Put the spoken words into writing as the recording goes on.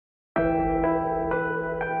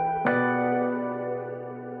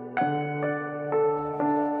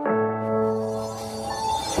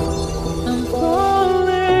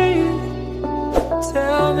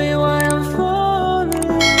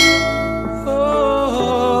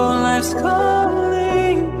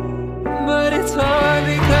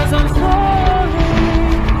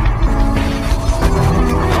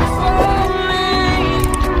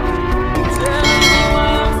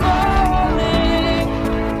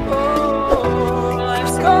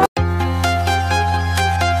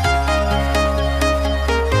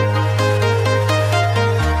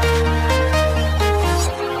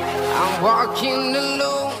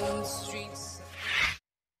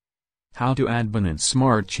How to add Binance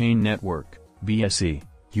Smart Chain Network, BSC,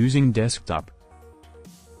 using desktop.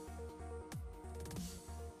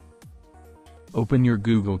 Open your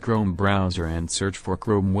Google Chrome browser and search for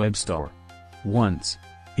Chrome Web Store. Once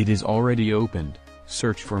it is already opened,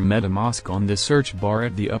 search for MetaMask on the search bar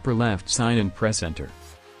at the upper left side and press enter.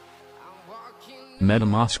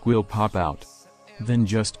 MetaMask will pop out. Then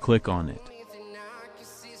just click on it.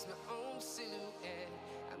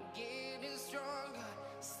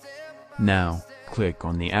 Now, click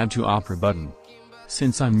on the Add to Opera button.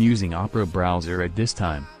 Since I'm using Opera browser at this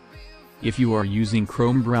time. If you are using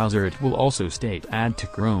Chrome browser, it will also state Add to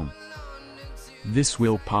Chrome. This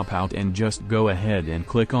will pop out and just go ahead and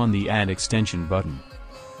click on the Add Extension button.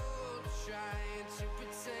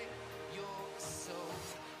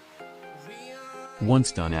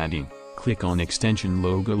 Once done adding, click on Extension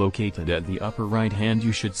logo located at the upper right hand.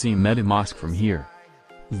 You should see MetaMask from here.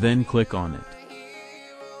 Then click on it.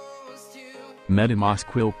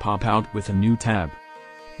 MetaMask will pop out with a new tab.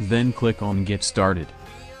 Then click on Get Started.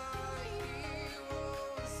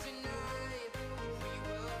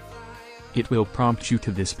 It will prompt you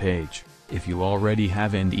to this page. If you already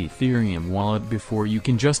have an Ethereum wallet before, you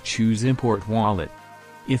can just choose Import Wallet.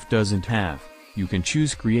 If doesn't have, you can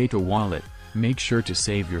choose Create a Wallet. Make sure to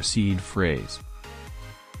save your seed phrase.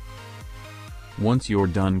 Once you're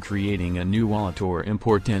done creating a new wallet or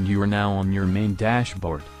import and you are now on your main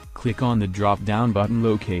dashboard, click on the drop-down button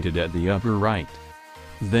located at the upper right.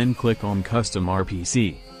 Then click on Custom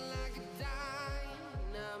RPC.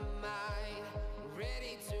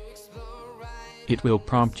 It will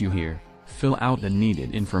prompt you here, fill out the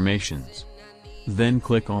needed informations. Then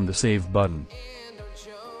click on the Save button.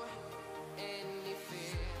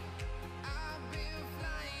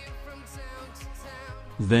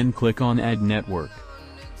 Then click on Add Network.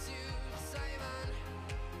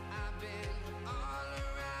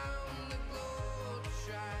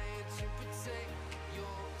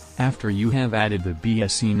 After you have added the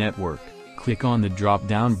BSC network, click on the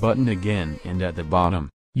drop-down button again, and at the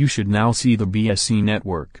bottom, you should now see the BSC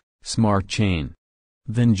network, Smart Chain.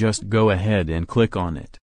 Then just go ahead and click on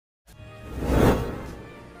it.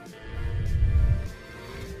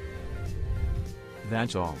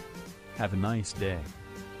 That's all. Have a nice day.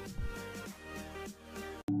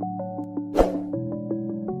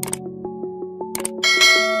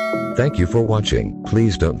 Thank you for watching.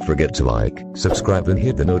 Please don't forget to like, subscribe and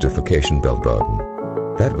hit the notification bell button.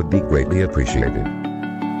 That would be greatly appreciated.